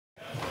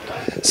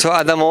So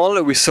at the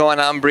mall, we saw an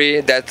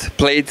Ambrì that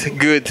played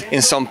good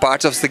in some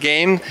parts of the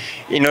game.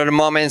 In other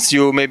moments,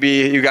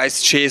 you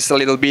guys chase a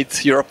little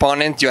bit your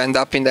opponent. You end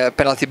up in the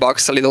penalty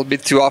box a little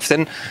bit too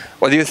often.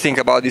 What do you think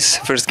about this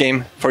first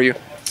game for you?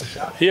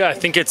 Yeah, I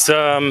think it's.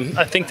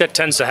 I think that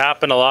tends to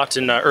happen a lot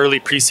in early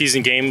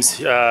preseason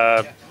games.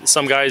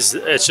 Some guys,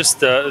 it's just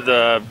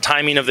the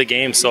timing of the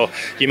game. So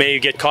you may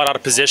get caught out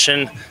of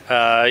position.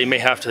 You may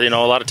have to, a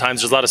lot of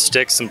times there's a lot of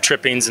sticks, some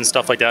trippings and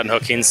stuff like that, and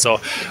hookings.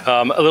 So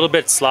a little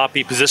bit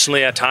sloppy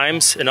positionally at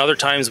times, and other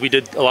times we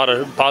did a lot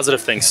of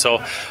positive things. So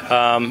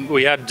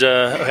we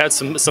had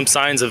some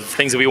signs of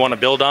things that we want to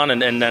build on,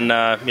 and then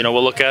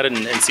we'll look at it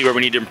and see where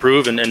we need to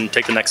improve and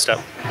take the next step.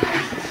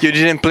 You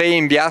didn't play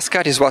in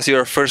Biasca. This was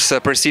your first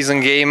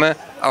preseason game.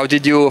 How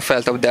did you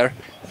felt out there?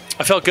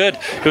 I felt good.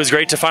 It was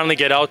great to finally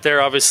get out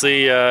there.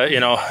 Obviously,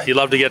 you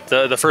love to get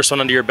the first one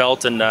under your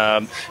belt, and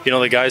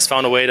the guys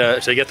found a way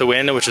to get the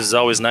win, which is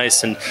always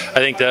nice. And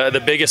I think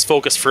the biggest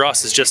focus for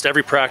us is just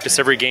every practice,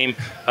 every game,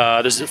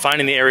 there's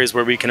finding the areas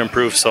where we can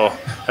improve. So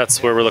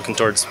that's where we're looking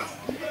towards.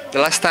 The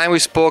last time we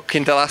spoke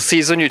in the last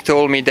season, you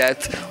told me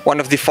that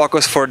one of the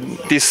focus for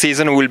this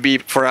season will be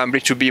for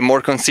Ambrì to be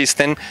more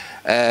consistent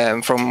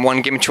from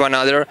one game to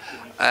another.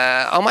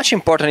 How much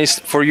important is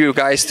for you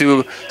guys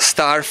to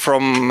start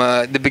from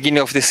the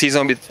beginning of the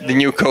season with the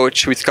new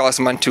coach, with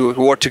Cosman, to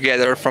work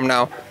together from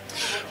now?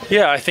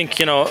 Yeah, I think,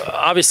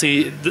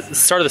 obviously the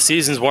start of the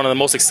season is one of the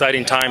most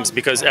exciting times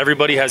because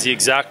everybody has the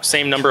exact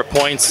same number of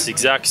points, the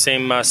exact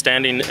same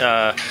standing.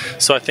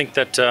 So I think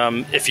that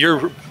if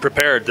you're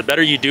prepared, the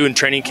better you do in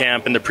training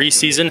camp in the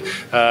preseason,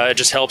 it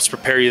just helps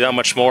prepare you that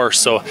much more.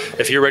 So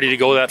if you're ready to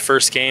go that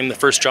first game, the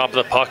first drop of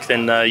the puck,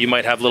 then you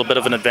might have a little bit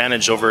of an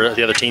advantage over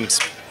the other teams.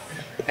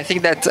 I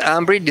think that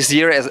Ambrì this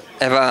year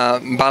have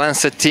a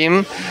balanced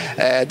team.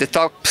 The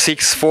top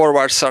 6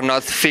 forwards are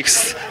not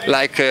fixed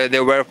like they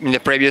were in the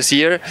previous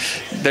year.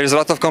 There's a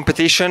lot of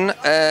competition.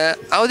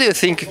 How do you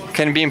think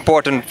can be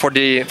important for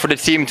the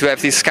team to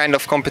have this kind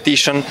of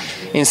competition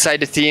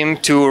inside the team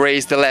to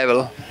raise the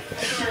level?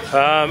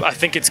 I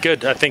think it's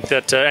good. I think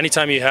that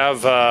anytime you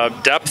have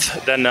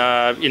depth, then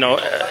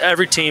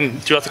every team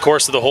throughout the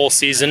course of the whole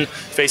season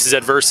faces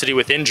adversity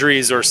with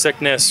injuries or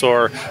sickness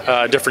or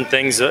different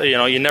things.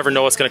 You never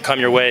know what's going to come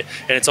your way,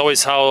 and it's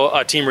always how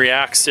a team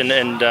reacts. And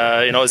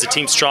is a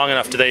team strong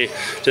enough? Do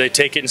they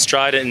take it in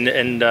stride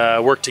and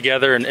work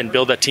together and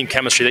build that team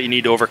chemistry that you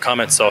need to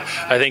overcome it? So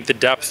I think the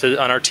depth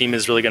on our team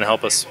is really going to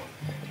help us.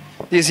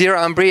 This year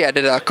Ambrì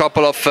added a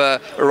couple of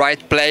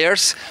right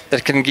players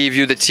that can give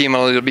you the team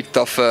a little bit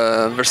of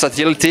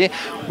versatility.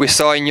 We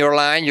saw in your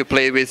line you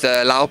played with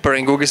Lauper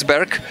and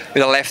Gugisberg,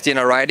 with a lefty and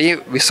a righty.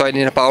 We saw it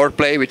in a power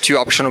play with 2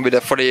 options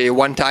for the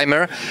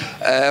one-timer.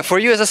 For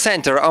you as a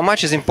center, how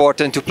much is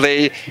important to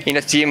play in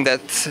a team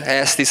that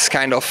has this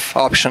kind of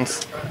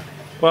options?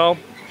 Well,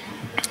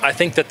 I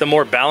think that the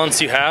more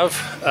balance you have,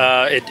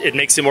 it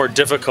makes it more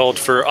difficult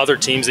for other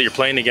teams that you're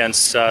playing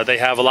against. They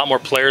have a lot more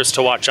players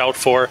to watch out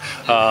for.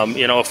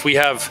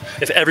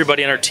 If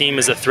everybody on our team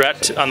is a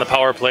threat on the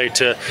power play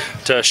to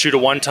shoot a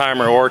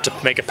one-timer or to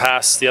make a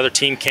pass, the other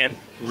team can't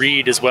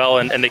read as well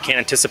and they can't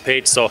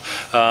anticipate. So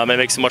it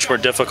makes it much more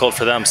difficult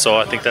for them. So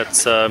I think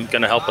that's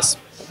going to help us.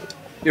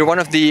 You're one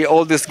of the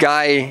oldest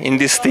guy in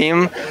this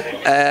team.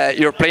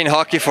 You're playing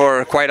hockey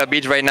for quite a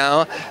bit right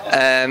now.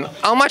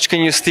 How much can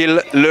you still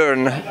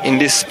learn in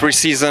this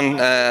preseason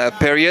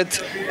period,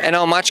 and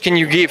how much can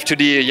you give to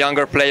the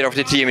younger player of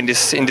the team in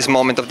this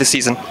moment of the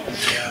season?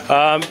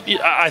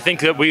 I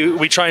think that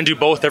we try and do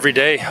both every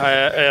day.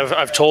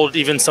 I've told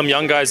even some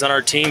young guys on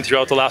our team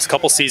throughout the last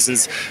couple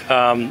seasons,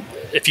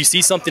 if you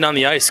see something on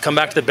the ice, come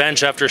back to the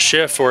bench after a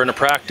shift or in a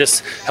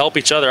practice, help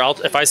each other.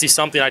 If I see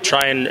something, I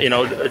try and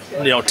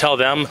tell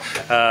them.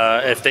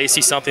 If they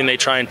see something, they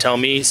try and tell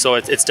me. So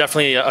it's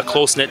definitely a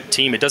close-knit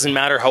team. It doesn't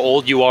matter how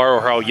old you are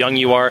or how young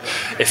you are.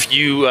 If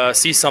you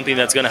see something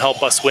that's going to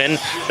help us win,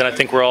 then I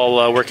think we're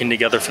all working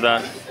together for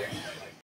that.